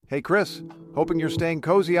Hey Chris, hoping you're staying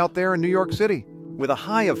cozy out there in New York City. With a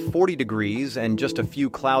high of 40 degrees and just a few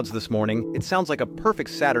clouds this morning, it sounds like a perfect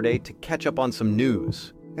Saturday to catch up on some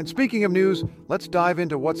news. And speaking of news, let's dive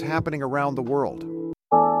into what's happening around the world.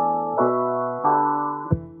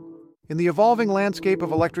 In the evolving landscape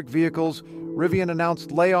of electric vehicles, Rivian announced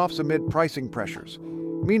layoffs amid pricing pressures.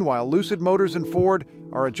 Meanwhile, Lucid Motors and Ford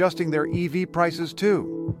are adjusting their EV prices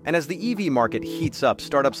too. And as the EV market heats up,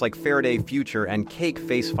 startups like Faraday Future and Cake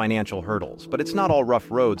face financial hurdles. But it's not all rough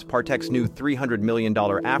roads. Partech's new $300 million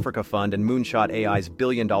Africa fund and Moonshot AI's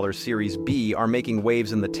billion-dollar Series B are making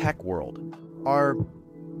waves in the tech world.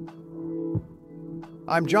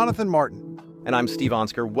 I'm Jonathan Martin. And I'm Steve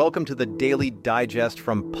Onsker. Welcome to the Daily Digest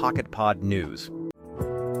from PocketPod News.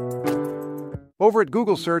 Over at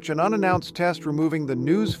Google Search, an unannounced test removing the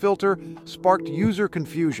news filter sparked user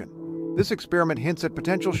confusion. This experiment hints at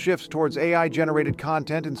potential shifts towards AI-generated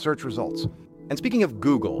content in search results. And speaking of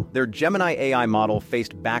Google, their Gemini AI model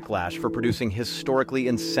faced backlash for producing historically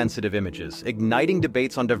insensitive images, igniting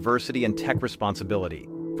debates on diversity and tech responsibility.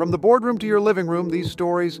 From the boardroom to your living room, these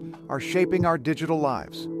stories are shaping our digital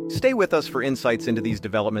lives. Stay with us for insights into these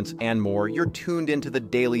developments and more. You're tuned into the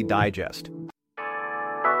Daily Digest.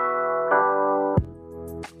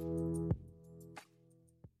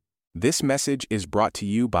 This message is brought to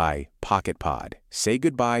you by PocketPod. Say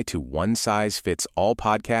goodbye to one-size-fits-all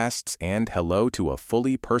podcasts and hello to a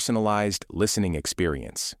fully personalized listening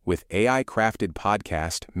experience with AI-crafted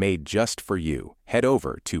podcast made just for you. Head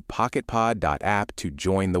over to pocketpod.app to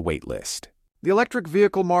join the waitlist. The electric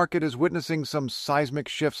vehicle market is witnessing some seismic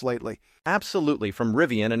shifts lately. Absolutely, from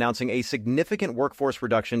Rivian announcing a significant workforce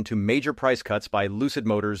reduction to major price cuts by Lucid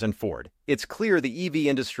Motors and Ford. It's clear the EV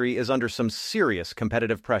industry is under some serious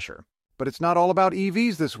competitive pressure. But it's not all about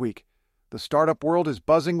EVs this week. The startup world is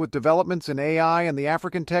buzzing with developments in AI and the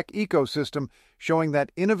African tech ecosystem, showing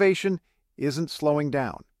that innovation isn't slowing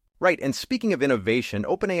down. Right, and speaking of innovation,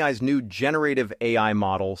 OpenAI's new generative AI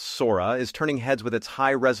model, Sora, is turning heads with its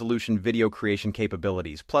high-resolution video creation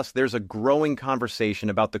capabilities. Plus, there's a growing conversation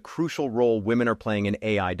about the crucial role women are playing in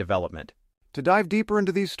AI development. To dive deeper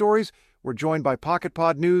into these stories, we're joined by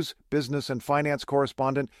PocketPod News business and finance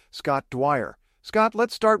correspondent Scott Dwyer. Scott,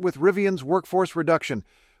 let's start with Rivian's workforce reduction.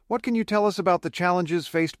 What can you tell us about the challenges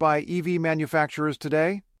faced by EV manufacturers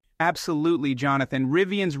today? Absolutely, Jonathan.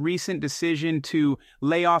 Rivian's recent decision to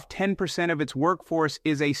lay off 10% of its workforce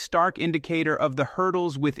is a stark indicator of the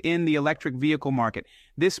hurdles within the electric vehicle market.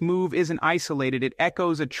 This move isn't isolated. It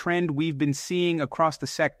echoes a trend we've been seeing across the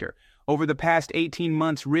sector. Over the past 18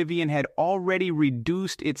 months, Rivian had already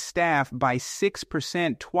reduced its staff by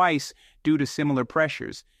 6% twice due to similar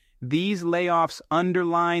pressures. These layoffs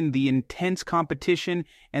underline the intense competition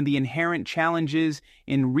and the inherent challenges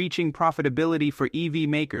in reaching profitability for EV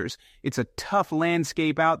makers. It's a tough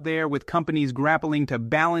landscape out there with companies grappling to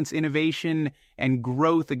balance innovation and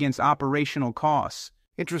growth against operational costs.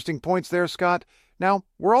 Interesting points there, Scott. Now,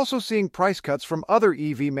 we're also seeing price cuts from other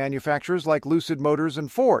EV manufacturers like Lucid Motors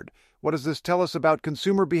and Ford. What does this tell us about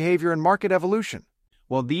consumer behavior and market evolution?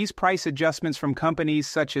 Well, these price adjustments from companies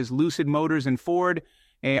such as Lucid Motors and Ford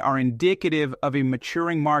are indicative of a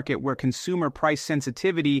maturing market where consumer price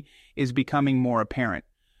sensitivity is becoming more apparent.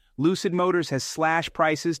 Lucid Motors has slashed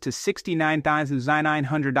prices to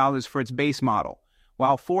 $69,900 for its base model,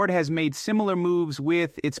 while Ford has made similar moves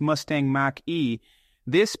with its Mustang Mach-E.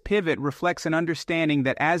 This pivot reflects an understanding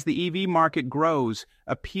that as the EV market grows,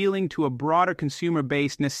 appealing to a broader consumer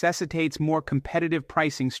base necessitates more competitive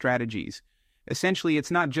pricing strategies. Essentially,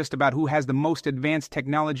 it's not just about who has the most advanced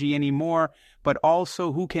technology anymore, but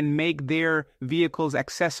also who can make their vehicles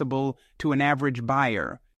accessible to an average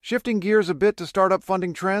buyer. Shifting gears a bit to startup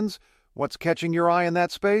funding trends, what's catching your eye in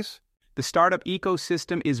that space? The startup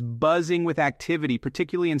ecosystem is buzzing with activity,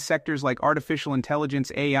 particularly in sectors like artificial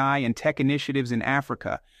intelligence, AI, and tech initiatives in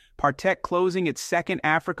Africa. Partech closing its second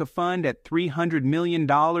Africa fund at $300 million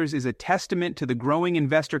is a testament to the growing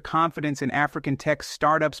investor confidence in African tech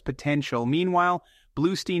startups' potential. Meanwhile,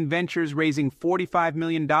 Bluestein Ventures raising $45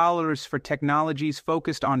 million for technologies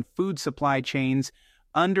focused on food supply chains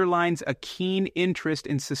underlines a keen interest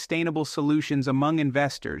in sustainable solutions among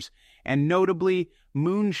investors. And notably,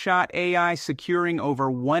 Moonshot AI securing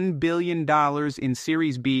over $1 billion in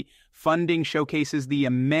Series B funding showcases the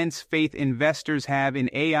immense faith investors have in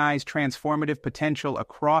AI's transformative potential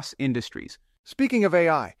across industries. Speaking of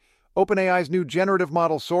AI, OpenAI's new generative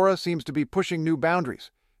model Sora seems to be pushing new boundaries.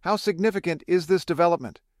 How significant is this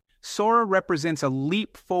development? Sora represents a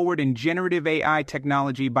leap forward in generative AI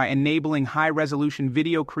technology by enabling high-resolution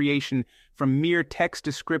video creation from mere text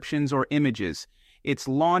descriptions or images. Its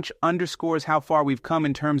launch underscores how far we've come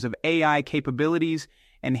in terms of AI capabilities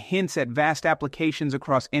and hints at vast applications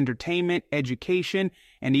across entertainment, education,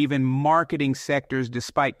 and even marketing sectors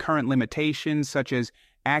despite current limitations such as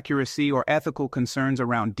accuracy or ethical concerns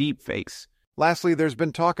around deepfakes. Lastly, there's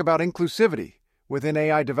been talk about inclusivity within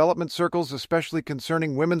AI development circles, especially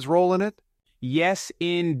concerning women's role in it. Yes,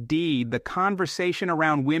 indeed. The conversation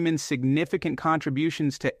around women's significant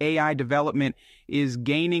contributions to AI development is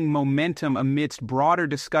gaining momentum amidst broader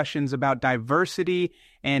discussions about diversity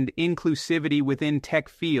and inclusivity within tech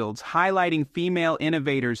fields. Highlighting female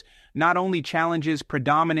innovators not only challenges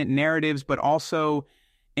predominant narratives, but also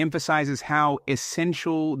emphasizes how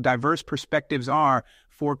essential diverse perspectives are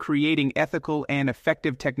for creating ethical and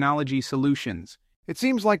effective technology solutions. It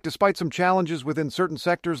seems like despite some challenges within certain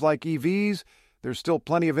sectors like EVs, there's still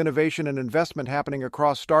plenty of innovation and investment happening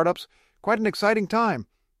across startups. Quite an exciting time.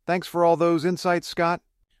 Thanks for all those insights, Scott.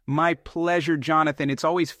 My pleasure, Jonathan. It's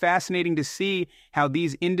always fascinating to see how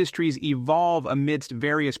these industries evolve amidst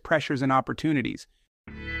various pressures and opportunities.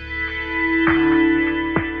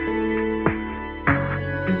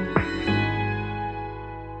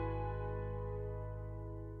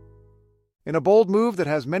 In a bold move that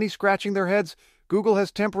has many scratching their heads, Google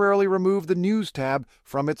has temporarily removed the News tab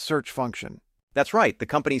from its search function. That's right. The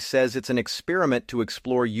company says it's an experiment to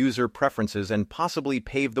explore user preferences and possibly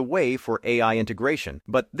pave the way for AI integration.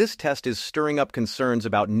 But this test is stirring up concerns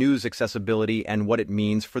about news accessibility and what it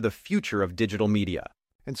means for the future of digital media.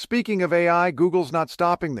 And speaking of AI, Google's not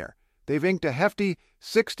stopping there. They've inked a hefty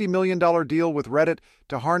 $60 million deal with Reddit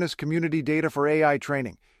to harness community data for AI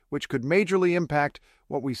training, which could majorly impact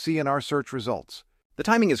what we see in our search results. The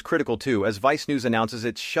timing is critical, too, as Vice News announces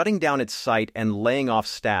it's shutting down its site and laying off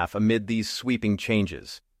staff amid these sweeping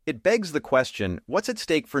changes. It begs the question, what's at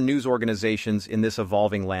stake for news organizations in this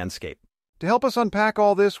evolving landscape? To help us unpack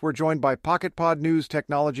all this, we're joined by PocketPod News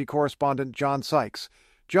technology correspondent John Sykes.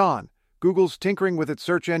 John, Google's tinkering with its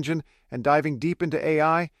search engine and diving deep into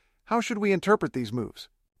AI. How should we interpret these moves?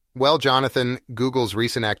 Well, Jonathan, Google's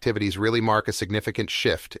recent activities really mark a significant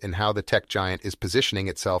shift in how the tech giant is positioning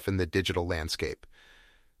itself in the digital landscape.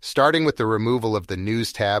 Starting with the removal of the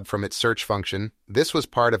News tab from its search function, this was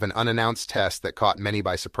part of an unannounced test that caught many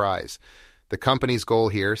by surprise. The company's goal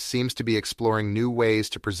here seems to be exploring new ways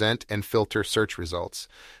to present and filter search results,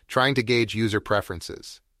 trying to gauge user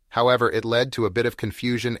preferences. However, it led to a bit of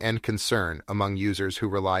confusion and concern among users who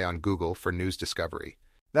rely on Google for news discovery.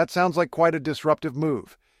 That sounds like quite a disruptive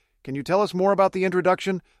move. Can you tell us more about the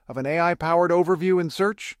introduction of an AI-powered overview in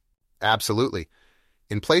search? Absolutely.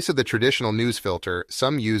 In place of the traditional news filter,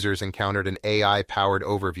 some users encountered an AI-powered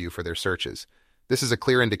overview for their searches. This is a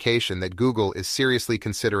clear indication that Google is seriously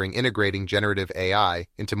considering integrating generative AI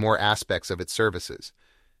into more aspects of its services.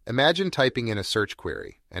 Imagine typing in a search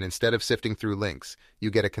query, and instead of sifting through links,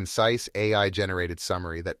 you get a concise AI-generated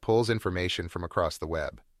summary that pulls information from across the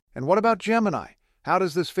web. And what about Gemini? How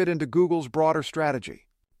does this fit into Google's broader strategy?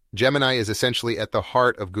 Gemini is essentially at the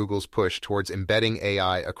heart of Google's push towards embedding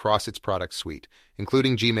AI across its product suite,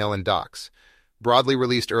 including Gmail and Docs. Broadly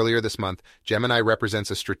released earlier this month, Gemini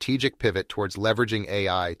represents a strategic pivot towards leveraging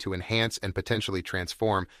AI to enhance and potentially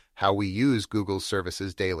transform how we use Google's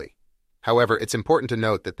services daily. However, it's important to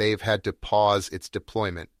note that they've had to pause its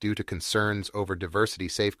deployment due to concerns over diversity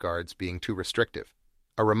safeguards being too restrictive.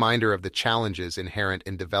 A reminder of the challenges inherent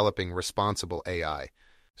in developing responsible AI.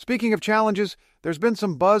 Speaking of challenges, there's been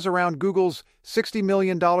some buzz around Google's $60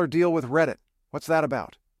 million deal with Reddit. What's that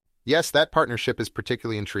about? Yes, that partnership is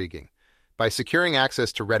particularly intriguing. By securing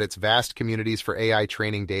access to Reddit's vast communities for AI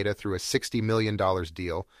training data through a $60 million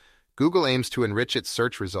deal, Google aims to enrich its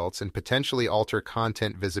search results and potentially alter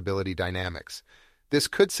content visibility dynamics. This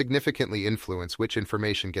could significantly influence which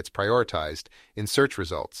information gets prioritized in search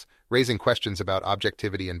results, raising questions about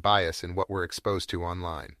objectivity and bias in what we're exposed to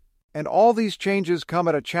online. And all these changes come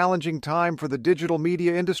at a challenging time for the digital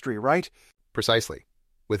media industry, right? Precisely.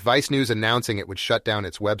 With Vice News announcing it would shut down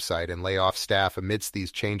its website and lay off staff amidst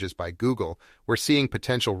these changes by Google, we're seeing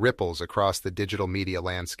potential ripples across the digital media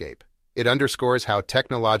landscape. It underscores how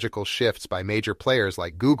technological shifts by major players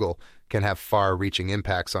like Google can have far-reaching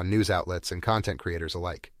impacts on news outlets and content creators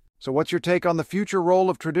alike. So what's your take on the future role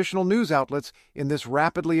of traditional news outlets in this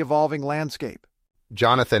rapidly evolving landscape?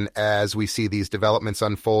 Jonathan, as we see these developments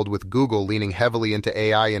unfold with Google leaning heavily into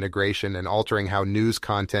AI integration and altering how news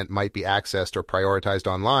content might be accessed or prioritized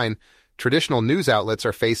online, traditional news outlets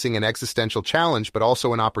are facing an existential challenge but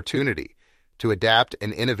also an opportunity to adapt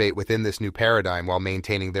and innovate within this new paradigm while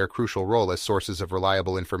maintaining their crucial role as sources of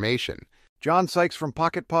reliable information. John Sykes from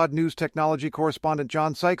PocketPod News technology correspondent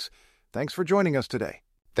John Sykes, thanks for joining us today.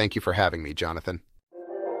 Thank you for having me, Jonathan.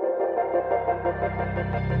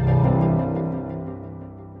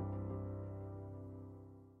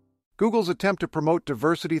 Google's attempt to promote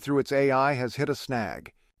diversity through its AI has hit a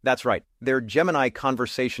snag. That's right. Their Gemini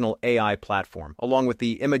conversational AI platform, along with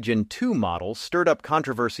the Imagen 2 model, stirred up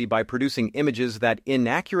controversy by producing images that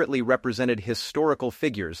inaccurately represented historical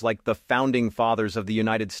figures like the founding fathers of the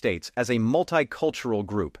United States as a multicultural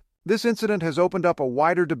group. This incident has opened up a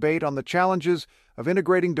wider debate on the challenges of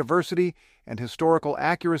integrating diversity and historical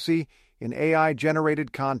accuracy in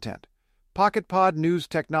AI-generated content. PocketPod news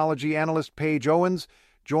technology analyst Paige Owens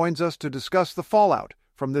joins us to discuss the fallout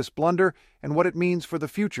from this blunder and what it means for the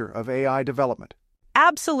future of AI development.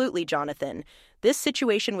 Absolutely, Jonathan. This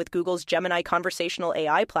situation with Google's Gemini conversational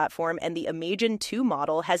AI platform and the Imagen 2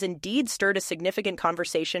 model has indeed stirred a significant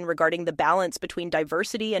conversation regarding the balance between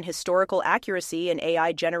diversity and historical accuracy in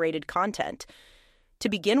AI-generated content. To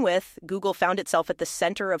begin with, Google found itself at the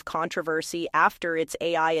center of controversy after its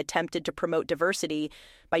AI attempted to promote diversity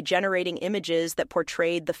by generating images that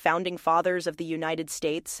portrayed the founding fathers of the United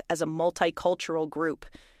States as a multicultural group.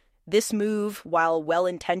 This move, while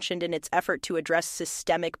well-intentioned in its effort to address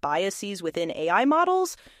systemic biases within AI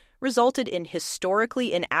models, resulted in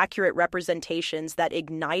historically inaccurate representations that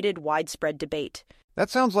ignited widespread debate. That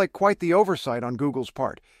sounds like quite the oversight on Google's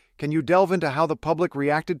part. Can you delve into how the public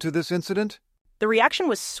reacted to this incident? The reaction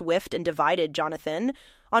was swift and divided, Jonathan.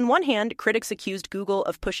 On one hand, critics accused Google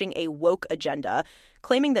of pushing a woke agenda,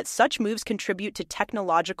 claiming that such moves contribute to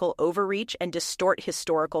technological overreach and distort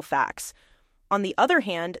historical facts. On the other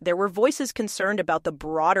hand, there were voices concerned about the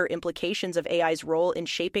broader implications of AI's role in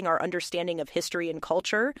shaping our understanding of history and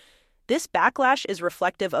culture. This backlash is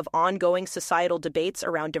reflective of ongoing societal debates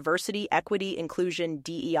around diversity, equity, inclusion,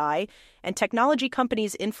 DEI, and technology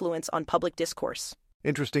companies' influence on public discourse.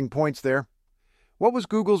 Interesting points there. What was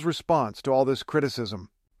Google's response to all this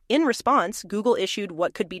criticism? In response, Google issued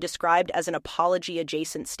what could be described as an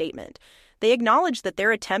apology-adjacent statement. They acknowledged that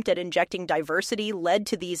their attempt at injecting diversity led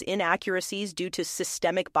to these inaccuracies due to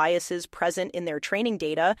systemic biases present in their training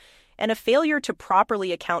data and a failure to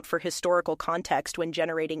properly account for historical context when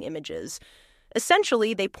generating images.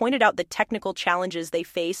 Essentially, they pointed out the technical challenges they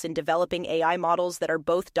face in developing AI models that are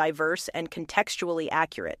both diverse and contextually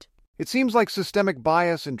accurate. It seems like systemic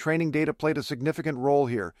bias in training data played a significant role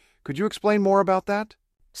here. Could you explain more about that?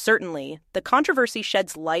 Certainly. The controversy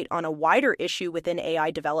sheds light on a wider issue within AI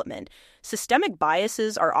development. Systemic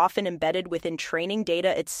biases are often embedded within training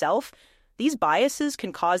data itself. These biases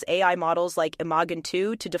can cause AI models like Imagen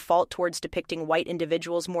 2 to default towards depicting white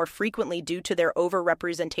individuals more frequently due to their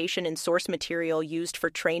overrepresentation in source material used for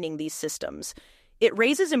training these systems. It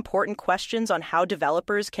raises important questions on how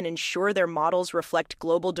developers can ensure their models reflect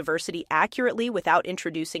global diversity accurately without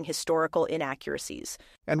introducing historical inaccuracies.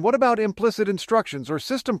 And what about implicit instructions or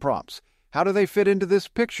system prompts? How do they fit into this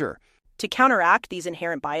picture? To counteract these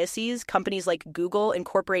inherent biases, companies like Google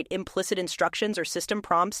incorporate implicit instructions or system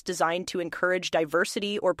prompts designed to encourage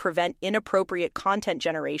diversity or prevent inappropriate content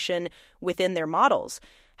generation within their models.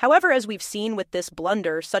 However, as we've seen with this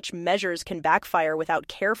blunder, such measures can backfire without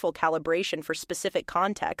careful calibration for specific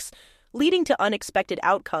contexts, leading to unexpected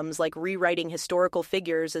outcomes like rewriting historical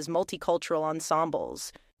figures as multicultural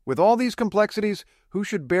ensembles. With all these complexities, who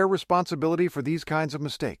should bear responsibility for these kinds of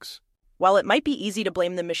mistakes? While it might be easy to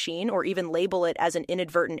blame the machine or even label it as an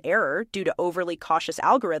inadvertent error due to overly cautious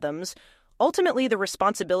algorithms, ultimately the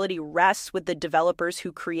responsibility rests with the developers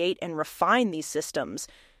who create and refine these systems.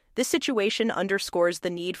 This situation underscores the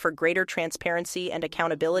need for greater transparency and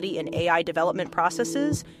accountability in AI development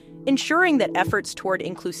processes, ensuring that efforts toward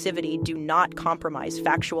inclusivity do not compromise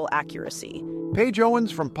factual accuracy. Paige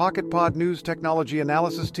Owens from PocketPod News Technology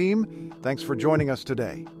Analysis Team, thanks for joining us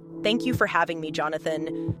today. Thank you for having me,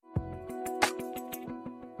 Jonathan.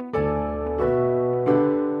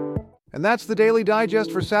 And that's the Daily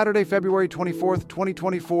Digest for Saturday, February 24th,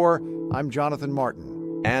 2024. I'm Jonathan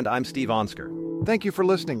Martin. And I'm Steve Onsker. Thank you for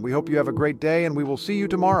listening. We hope you have a great day, and we will see you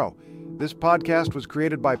tomorrow. This podcast was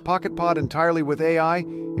created by PocketPod entirely with AI.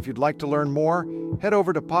 If you'd like to learn more, head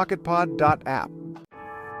over to pocketpod.app.